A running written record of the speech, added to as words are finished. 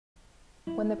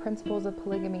When the principles of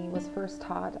polygamy was first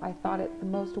taught, I thought it the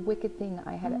most wicked thing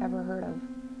I had ever heard of.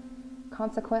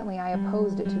 Consequently, I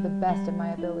opposed it to the best of my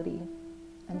ability,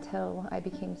 until I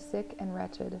became sick and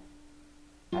wretched.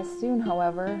 As soon,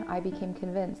 however, I became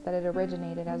convinced that it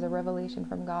originated as a revelation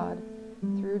from God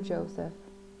through Joseph,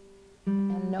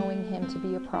 and knowing him to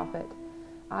be a prophet,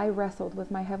 I wrestled with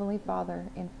my Heavenly Father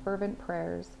in fervent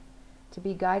prayers to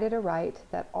be guided aright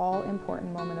that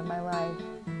all-important moment of my life.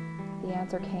 The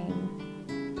answer came.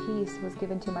 Peace was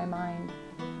given to my mind.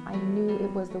 I knew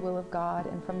it was the will of God,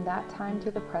 and from that time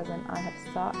to the present, I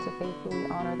have sought to faithfully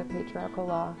honor the patriarchal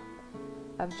law.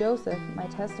 Of Joseph, my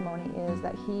testimony is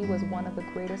that he was one of the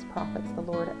greatest prophets the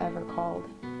Lord ever called,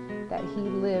 that he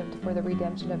lived for the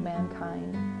redemption of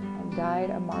mankind and died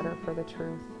a martyr for the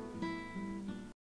truth.